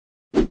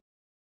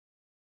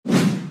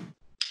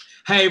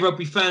Hey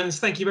rugby fans,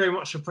 thank you very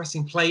much for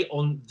pressing play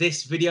on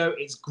this video.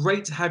 It's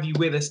great to have you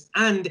with us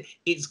and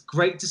it's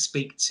great to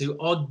speak to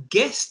our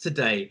guest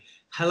today.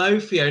 Hello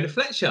Fiona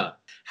Fletcher.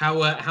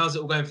 How's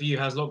it all going for you?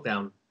 How's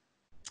lockdown?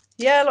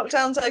 Yeah,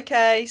 lockdown's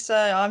okay. So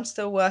I'm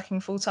still working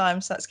full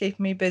time, so that's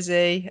keeping me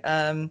busy.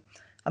 I'm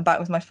back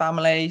with my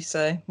family,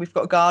 so we've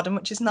got a garden,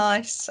 which is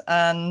nice,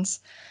 and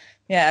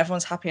yeah,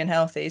 everyone's happy and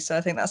healthy. So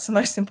I think that's the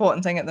most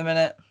important thing at the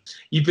minute.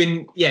 You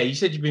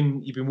said you've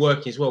been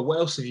working as well. What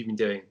else have you been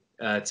doing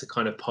to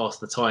kind of pass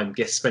the time?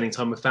 Guess spending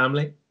time with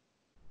family.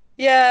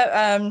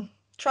 Yeah,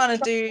 trying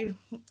to do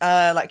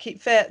like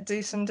keep fit,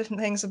 do some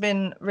different things. I've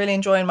been really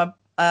enjoying my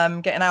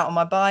getting out on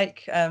my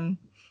bike.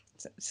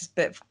 It's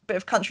a bit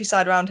of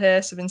countryside around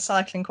here, so I've been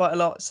cycling quite a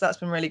lot. So that's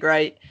been really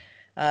great.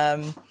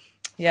 Um,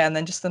 yeah, and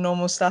then just the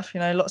normal stuff,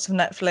 lots of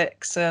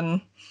Netflix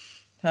and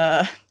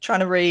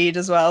trying to read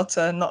as well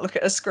to not look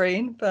at a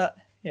screen. But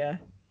yeah.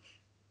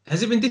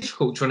 Has it been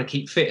difficult trying to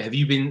keep fit? Have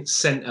you been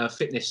sent a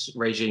fitness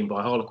regime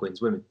by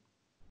Harlequins Women?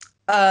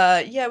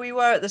 Yeah, we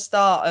were at the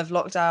start of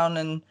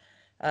lockdown,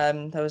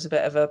 and there was a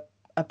bit of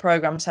a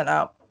program sent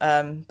out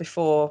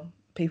before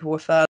people were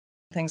furloughed,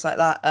 things like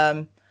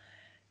that.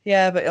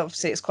 Yeah, but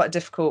obviously it's quite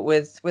difficult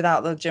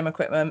without the gym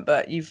equipment.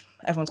 But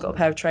everyone's got a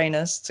pair of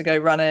trainers to go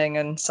running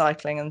and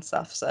cycling and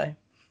stuff. So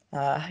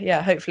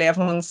yeah, hopefully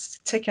everyone's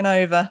ticking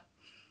over.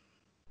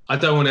 I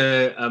don't want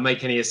to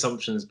make any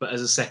assumptions, but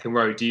as a second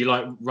row, do you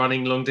like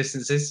running long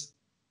distances?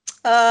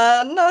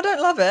 No, I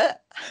don't love it.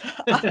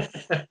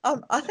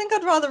 I think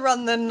I'd rather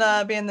run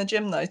than be in the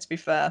gym, though, to be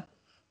fair.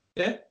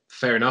 Yeah,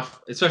 fair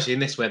enough, especially in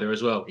this weather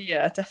as well.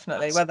 Yeah,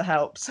 definitely. Weather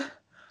helps.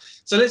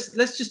 So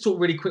let's just talk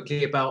really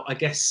quickly about, I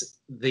guess,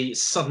 the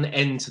sudden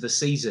end to the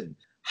season.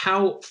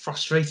 How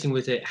frustrating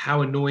was it?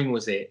 How annoying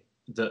was it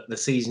that the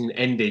season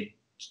ended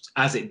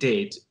as it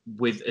did,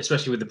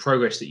 especially with the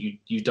progress that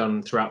you've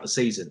done throughout the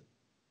season?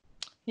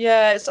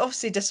 Yeah, it's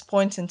obviously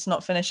disappointing to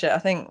not finish it. I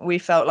think we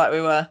felt like we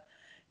were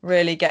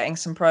really getting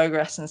some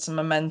progress and some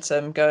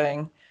momentum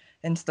going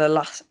into the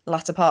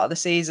latter part of the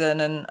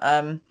season,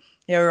 and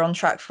yeah, we're on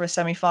track for a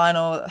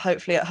semi-final,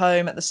 hopefully at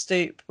home at the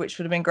Stoop, which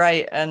would have been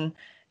great. And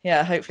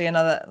yeah, hopefully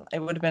it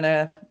would have been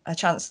a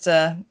chance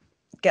to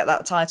get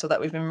that title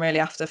that we've been really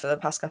after for the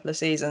past couple of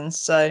seasons.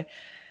 So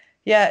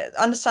yeah,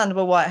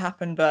 understandable why it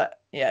happened,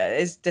 but yeah,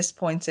 it is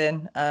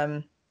disappointing.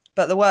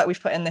 But the work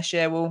we've put in this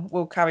year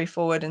will carry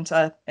forward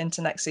into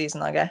next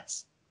season, I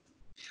guess.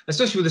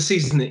 Especially with the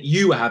season that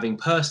you were having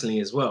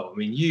personally as well. I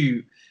mean,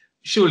 you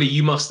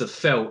must have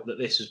felt that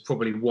this was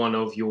probably one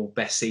of your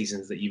best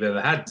seasons that you've ever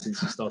had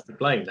since you started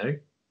playing, no?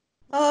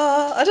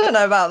 I don't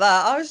know about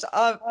that.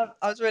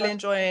 I was really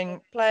enjoying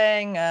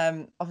playing.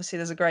 Obviously,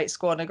 there's a great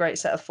squad and a great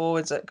set of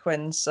forwards at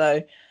Quins.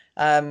 So,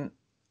 um,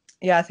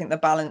 yeah, I think the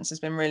balance has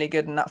been really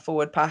good in that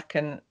forward pack,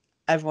 and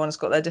everyone's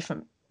got their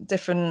different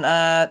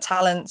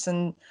talents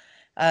and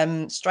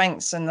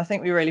strengths, and I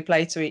think we really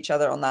play to each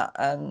other on that,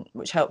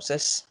 which helps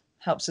us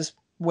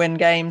win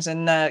games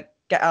and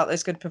get out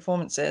those good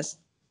performances.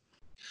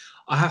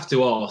 I have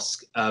to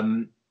ask,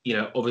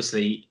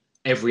 obviously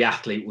every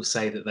athlete will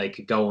say that they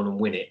could go on and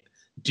win it.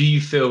 Do you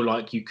feel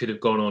like you could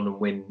have gone on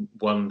and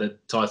won the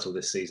title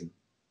this season?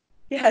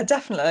 Yeah,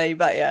 definitely.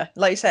 But yeah,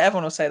 like you say,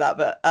 everyone will say that.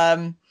 But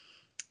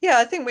yeah,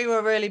 I think we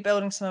were really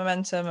building some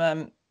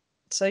momentum.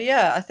 So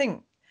yeah, I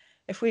think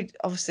if we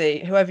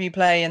obviously whoever you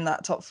play in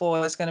that top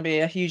four is going to be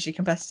a hugely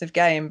competitive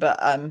game. But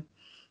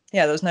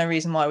yeah, there was no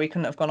reason why we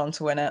couldn't have gone on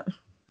to win it.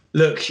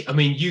 Look, I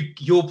mean,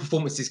 your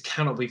performances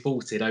cannot be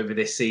faulted over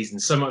this season,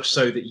 so much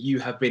so that you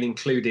have been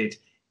included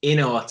in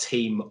our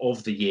team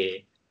of the year.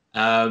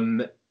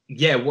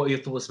 Yeah, what are your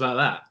thoughts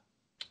about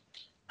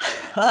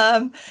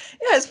that?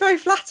 Yeah, it's very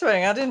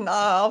flattering. I didn't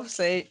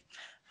obviously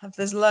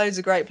there's loads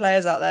of great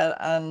players out there,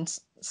 and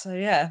so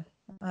yeah,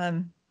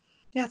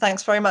 yeah,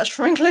 thanks very much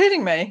for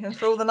including me and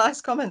for all the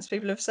nice comments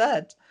people have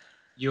said.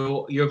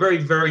 You're a very,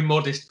 very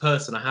modest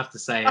person, I have to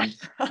say. And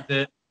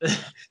the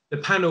the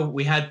panel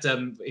we had,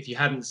 if you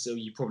hadn't, so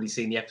you've probably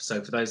seen the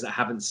episode. For those that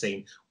haven't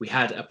seen, we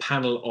had a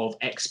panel of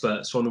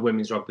experts from the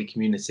women's rugby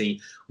community.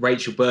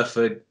 Rachel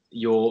Burford,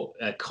 your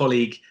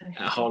colleague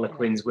at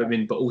Harlequins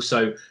Women, but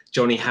also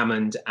Johnny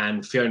Hammond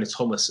and Fiona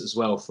Thomas as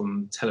well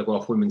from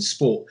Telegraph Women's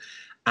Sport.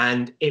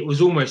 And it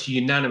was almost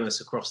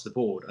unanimous across the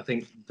board. I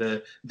think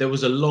there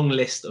was a long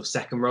list of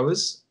second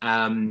rowers.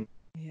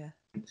 Yeah.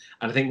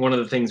 And I think one of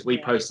the things we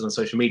posted on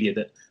social media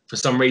that for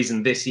some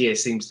reason this year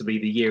seems to be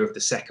the year of the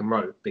second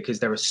row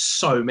because there are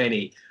so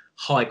many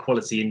high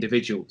quality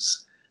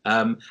individuals.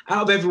 Out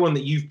of everyone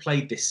that you've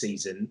played this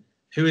season,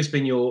 who has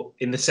been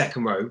in the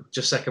second row,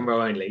 just second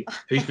row only,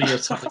 who's been your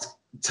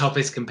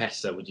toughest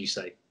competitor, would you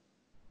say?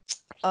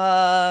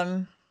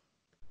 I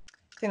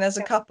think there's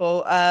a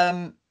couple.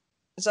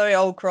 Zoe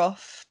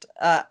Oldcroft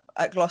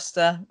at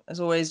Gloucester is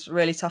always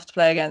really tough to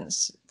play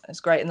against. It's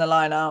great in the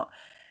line out.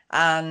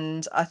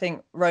 And I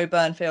think Ro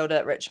Burnfield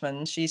at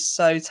Richmond, she's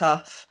so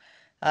tough,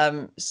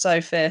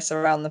 so fierce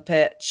around the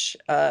pitch.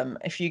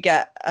 If you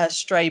get a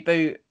stray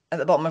boot at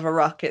the bottom of a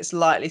ruck, it's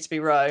likely to be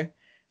Ro.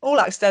 All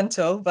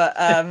accidental, but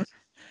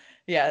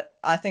yeah,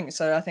 I think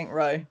so. I think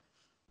Ro.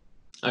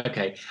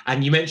 Okay,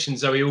 and you mentioned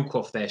Zoe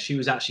Allcroft there. She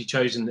was actually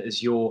chosen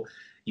as your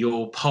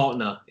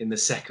partner in the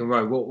second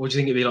row. What do you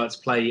think it'd be like to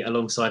play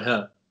alongside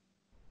her?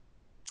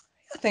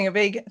 I think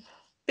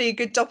be a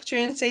good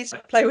opportunity to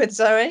play with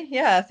Zoe.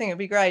 Yeah, I think it'd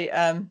be great.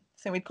 I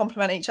think we'd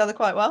complement each other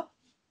quite well.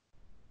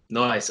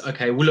 Nice.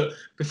 Okay. Well, look,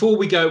 before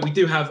we go, we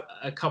do have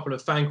a couple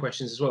of fan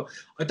questions as well.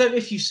 I don't know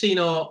if you've seen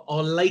our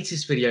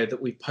latest video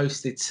that we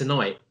posted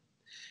tonight.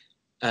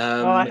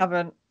 I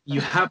haven't. You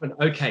haven't?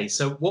 Okay.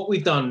 So what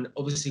we've done,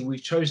 obviously,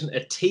 we've chosen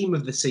a team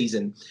of the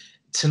season.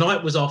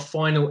 Tonight was our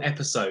final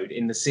episode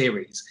in the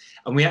series,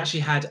 and we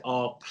actually had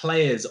our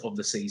players of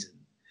the season.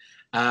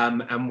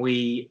 And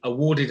we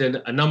awarded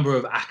a number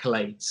of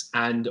accolades.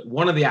 And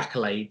one of the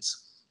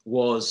accolades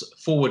was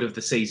forward of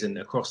the season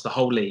across the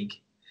whole league.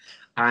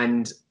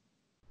 And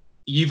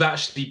you've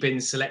actually been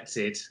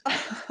selected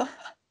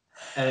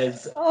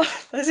as...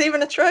 there's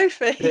even a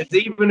trophy. There's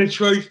even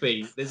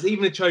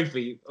a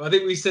trophy. I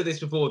think we said this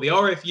before. The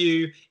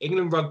RFU,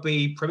 England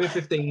Rugby, Premier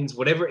 15s,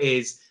 whatever it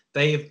is,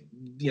 they've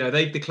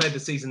declared the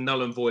season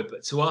null and void.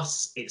 But to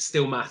us, it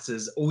still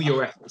matters. All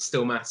your efforts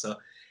still matter.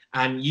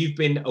 And you've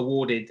been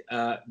awarded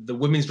the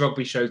Women's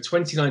Rugby Show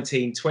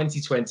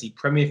 2019-2020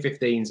 Premier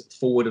 15s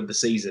Forward of the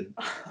Season.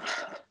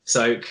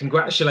 So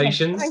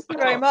congratulations. Thank you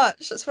very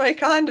much. That's very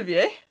kind of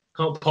you.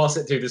 Can't pass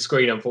it through the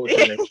screen,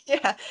 unfortunately.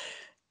 Yeah.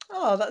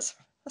 Oh, that's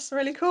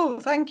really cool.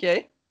 Thank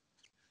you.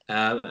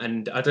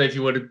 And I don't know if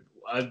you want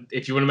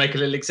to make a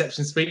little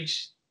acceptance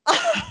speech.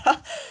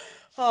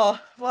 Oh,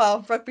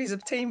 well, rugby's a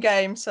team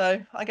game, so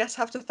I guess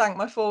I have to thank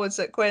my forwards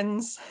at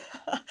Quins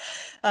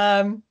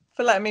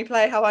for letting me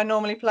play how I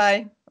normally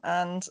play,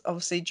 and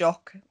obviously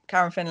Jock,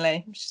 Karen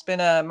Finley. She's been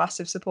a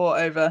massive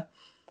support over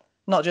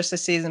not just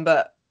this season,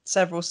 but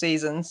several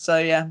seasons. So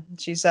yeah,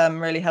 she's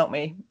really helped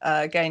me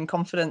gain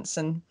confidence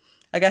and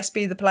I guess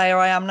be the player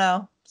I am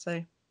now.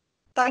 So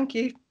thank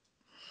you.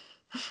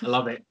 I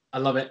love it.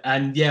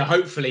 And yeah,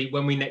 hopefully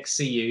when we next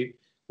see you,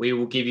 we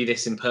will give you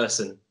this in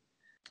person.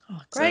 Oh,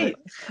 great.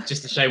 So,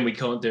 just a shame we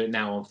can't do it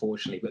now,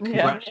 unfortunately, but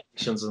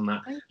congratulations on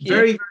that.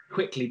 Very, very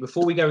quickly,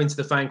 before we go into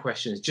the fan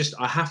questions,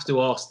 I have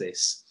to ask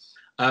this.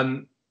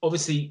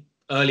 Obviously,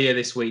 earlier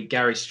this week,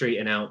 Gary Street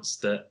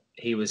announced that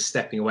he was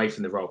stepping away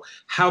from the role.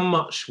 How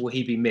much will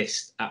he be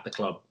missed at the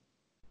club?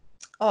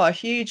 Oh,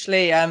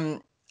 hugely.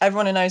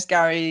 Everyone who knows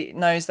Gary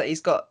knows that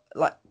he's got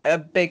like a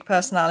big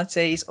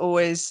personality. He's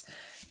always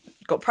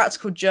got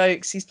practical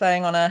jokes. He's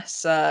playing on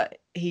us.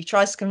 He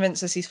tries to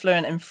convince us he's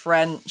fluent in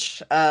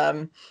French.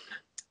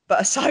 But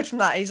aside from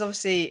that,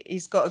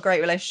 he's got a great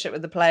relationship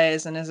with the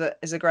players and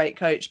is a great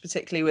coach,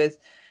 particularly with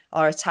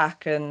our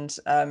attack. And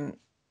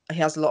he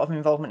has a lot of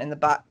involvement in the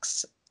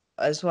backs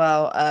as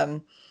well.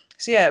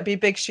 So yeah, it'd be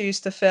big shoes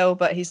to fill,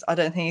 but I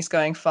don't think he's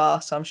going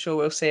far. So I'm sure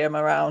we'll see him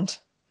around.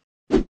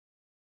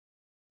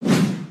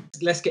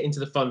 Let's get into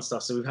the fun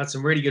stuff. So we've had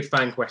some really good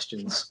fan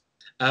questions.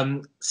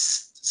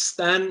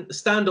 Stan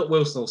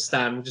Wilson, or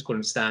Stan, we'll just call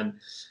him Stan.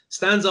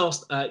 Stan's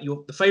asked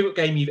the favourite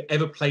game you've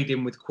ever played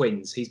in with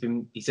Quins. He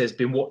says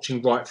been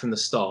watching right from the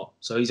start.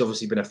 So he's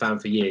obviously been a fan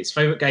for years.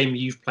 Favourite game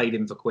you've played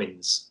in for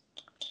Quins?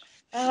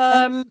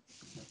 I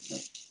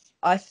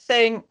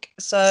think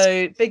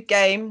so. Big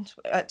game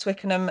at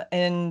Twickenham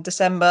in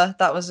December.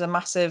 That was a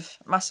massive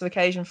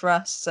occasion for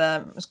us.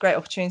 It was a great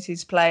opportunity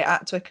to play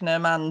at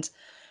Twickenham and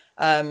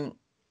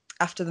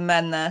after the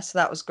men there. So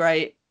that was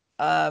great.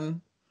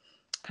 Can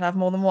I have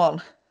more than one?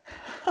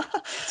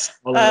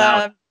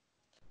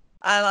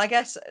 And I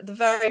guess the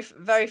very,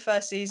 very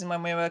first season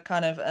when we were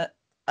kind of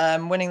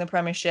winning the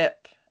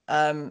Premiership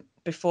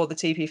before the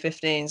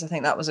TP15s, I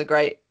think that was a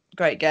great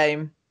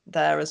game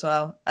there as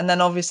well. And then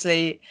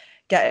obviously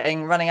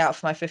running out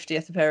for my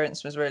 50th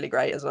appearance was really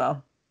great as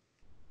well.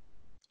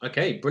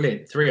 Okay,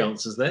 brilliant. 3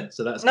 answers there,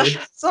 so that's good.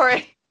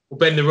 Sorry. We'll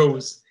bend the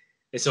rules.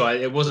 It's all right.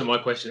 It wasn't my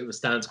question. It was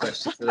Stan's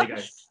question. So there you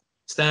go.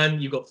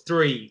 Stan, you've got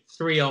three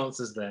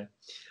answers there.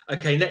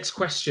 Okay, next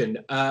question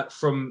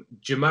from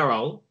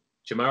Jamaral.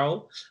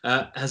 Jamaral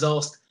has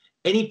asked,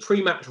 any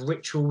pre-match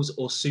rituals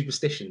or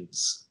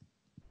superstitions?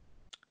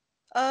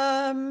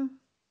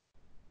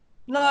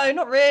 No,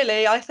 not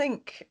really. I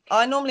think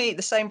I normally eat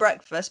the same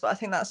breakfast, but I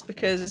think that's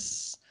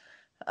because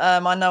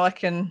I know I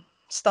can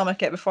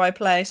stomach it before I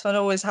play. So I'd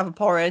always have a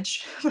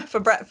porridge for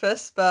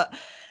breakfast, but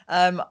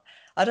I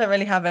don't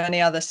really have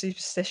any other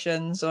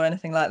superstitions or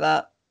anything like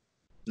that.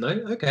 No?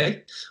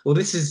 Okay. Well,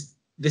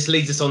 this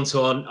leads us on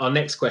to our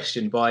next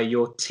question by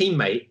your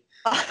teammate,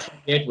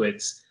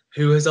 Edwards,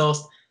 who has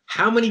asked,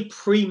 how many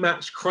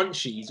pre-match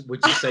crunchies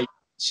would you say you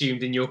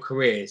consumed in your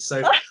career?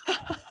 So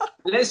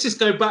let's just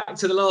go back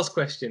to the last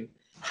question.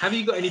 Have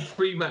you got any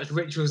pre-match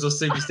rituals or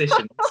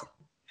superstitions?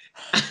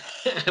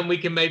 And we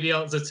can maybe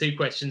answer 2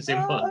 questions in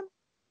one.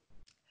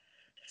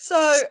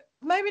 So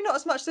maybe not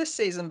as much this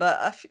season,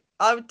 but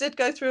I did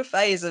go through a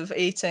phase of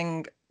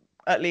eating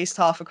at least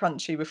half a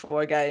crunchie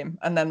before a game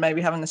and then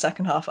maybe having the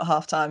second half at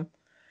half time.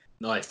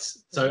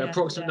 Nice. So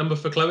approximate number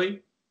for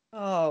Chloe?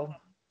 Oh,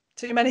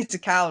 too many to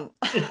count.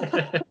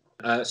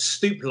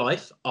 Stoop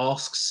Life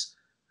asks,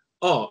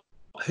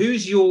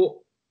 who's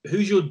your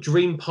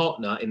dream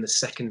partner in the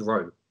second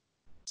row?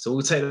 So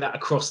we'll take that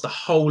across the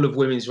whole of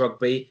women's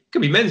rugby. It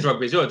could be men's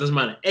rugby as well. It doesn't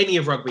matter. Any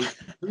of rugby.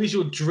 Who is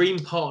your dream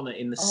partner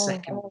in the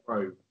second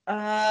row?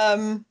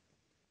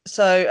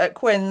 So at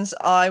Quins,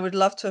 I would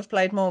love to have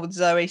played more with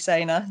Zoe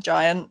Sainer,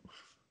 Giant.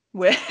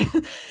 We're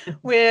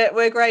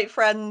we're great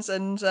friends,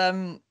 and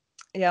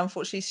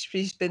unfortunately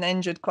she's been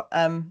injured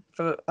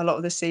for a lot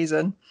of this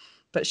season,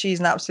 but she's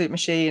an absolute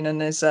machine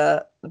and is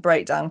the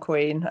breakdown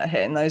queen at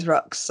hitting those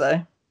rucks.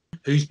 So,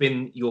 who's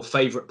been your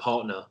favourite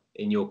partner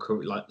in your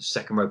career, like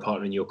second row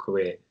partner in your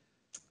career?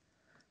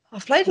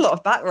 I've played a lot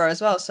of back row as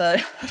well, so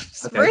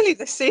really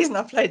this season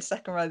I've played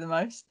second row the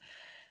most.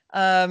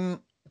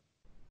 I've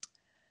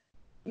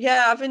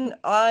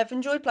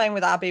enjoyed playing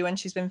with Abby when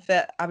she's been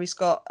fit. Abby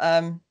Scott.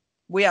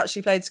 We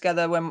actually played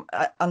together when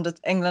under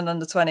England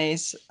under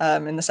 20s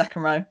in the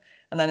second row,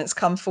 and then it's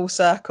come full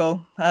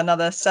circle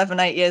another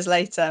 7-8 years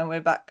later, and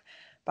we're back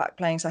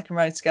playing second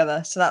row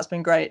together. So that's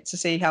been great to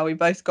see how we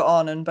both got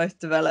on and both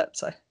developed.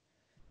 So,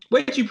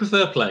 where do you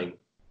prefer playing?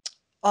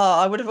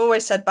 I would have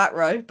always said back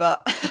row,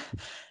 but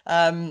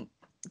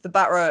the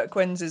back row at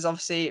Quins is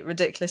obviously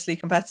ridiculously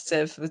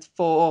competitive with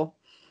 4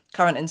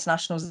 current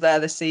internationals there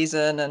this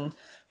season, and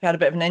we had a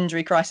bit of an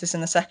injury crisis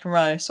in the second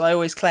row, so I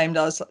always claimed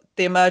I was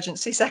the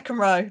emergency second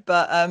row,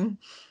 but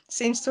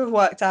seems to have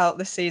worked out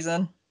this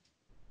season.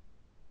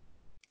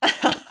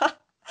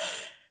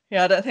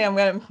 Yeah, I don't think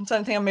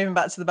I'm moving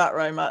back to the back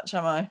row much,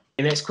 am I?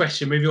 The next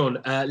question, moving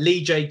on.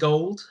 Lee J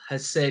Gold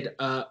has said,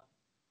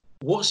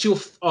 "What's your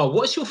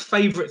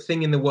favourite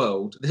thing in the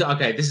world?" This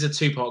is a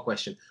 2-part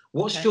question.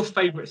 What's your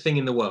favourite thing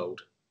in the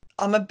world?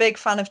 I'm a big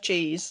fan of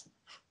cheese.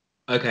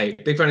 Okay,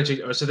 big fan of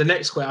cheese. So the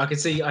next question,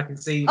 I can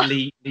see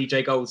Lee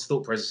J Gold's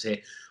thought process here.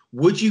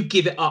 Would you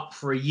give it up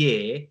for a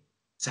year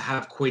to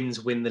have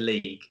Quins win the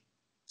league?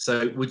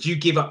 So would you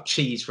give up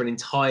cheese for an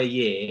entire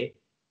year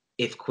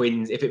if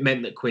it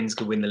meant that Quins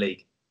could win the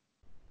league?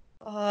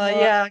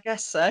 Yeah, I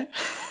guess so.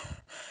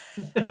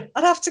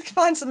 I'd have to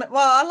find something.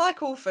 Well, I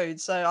like all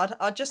food, so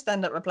I'd just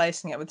end up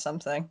replacing it with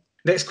something.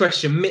 Next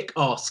question, Mick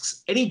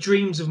asks, any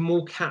dreams of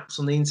more caps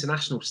on the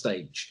international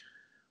stage?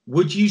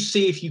 Would you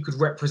see if you could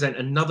represent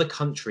another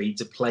country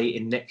to play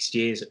in next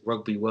year's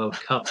Rugby World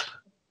Cup?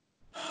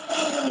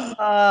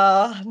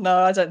 No,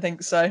 I don't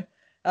think so.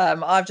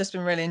 I've just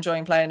been really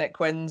enjoying playing at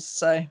Quins,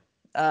 so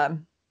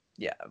and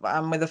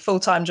with a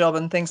full-time job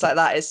and things like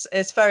that,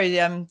 it's very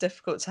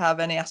difficult to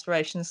have any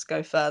aspirations to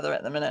go further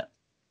at the minute.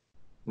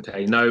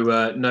 Okay, no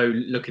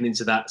looking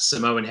into that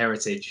Samoan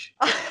heritage.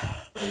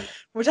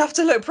 Would have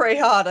to look pretty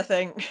hard, I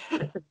think.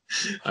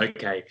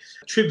 Okay,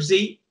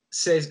 Tribsy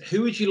says,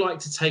 who would you like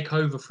to take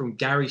over from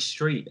Gary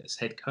Street as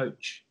head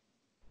coach?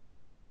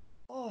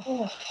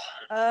 I'd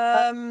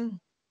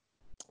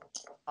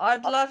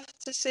love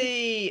to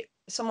see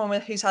someone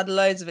who's had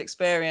loads of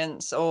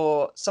experience,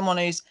 or someone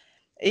who's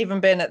even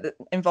been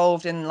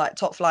involved in like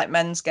top flight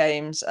men's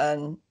games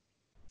and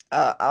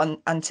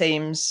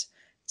teams,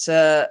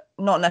 to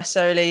not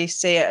necessarily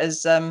see it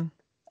as a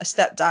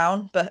step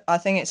down, but I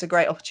think it's a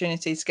great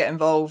opportunity to get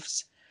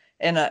involved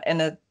in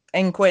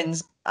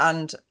Quins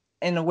and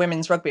in a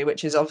women's rugby,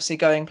 which is obviously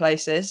going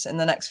places in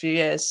the next few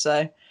years.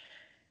 So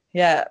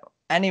yeah,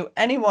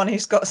 anyone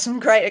who's got some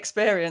great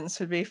experience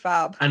would be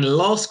fab. And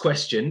last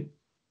question,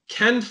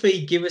 can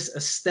Fee give us a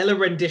stellar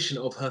rendition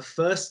of her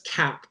first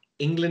cap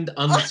England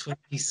under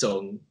 20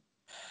 song?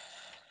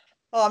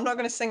 Oh, I'm not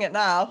going to sing it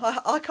now.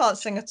 I can't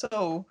sing at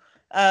all.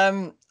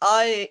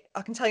 I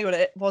can tell you what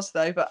it was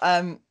though, but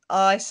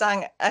I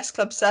sang S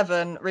Club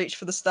 7 Reach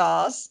for the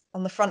Stars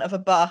on the front of a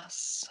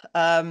bus,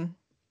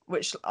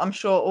 which I'm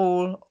sure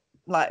all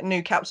like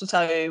new caps will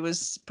tell you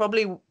was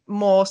probably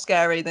more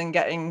scary than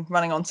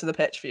running onto the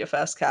pitch for your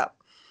first cap.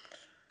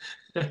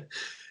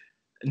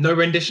 No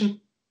rendition?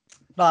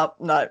 Well,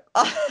 no.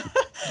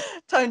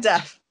 Tone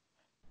deaf.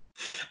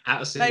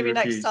 Absolutely. Maybe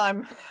next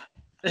time.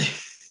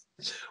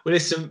 Well,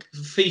 listen,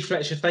 Fiona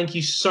Fletcher, thank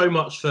you so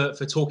much for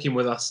talking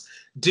with us.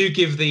 Do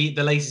give the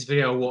latest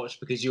video a watch,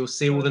 because you'll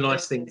see all the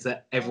nice things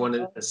that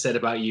everyone has said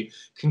about you.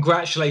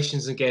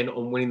 Congratulations again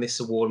on winning this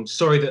award. I'm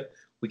sorry that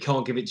we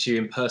can't give it to you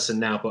in person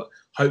now, but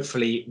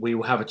hopefully we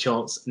will have a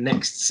chance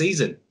next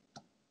season.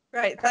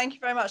 Great. Thank you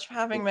very much for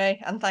having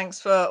me, and thanks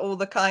for all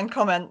the kind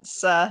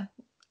comments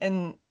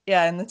in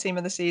the team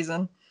of the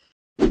season.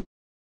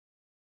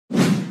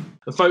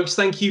 And folks,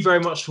 thank you very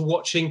much for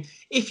watching.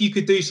 If you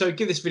could do so,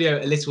 give this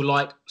video a little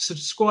like,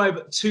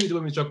 subscribe to the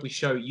Women's Rugby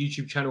Show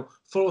YouTube channel,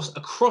 follow us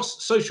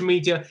across social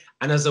media,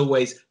 and as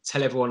always,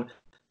 tell everyone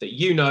that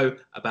you know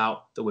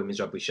about the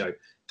Women's Rugby Show.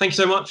 Thank you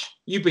so much.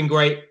 You've been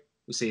great.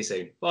 We'll see you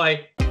soon.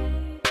 Bye.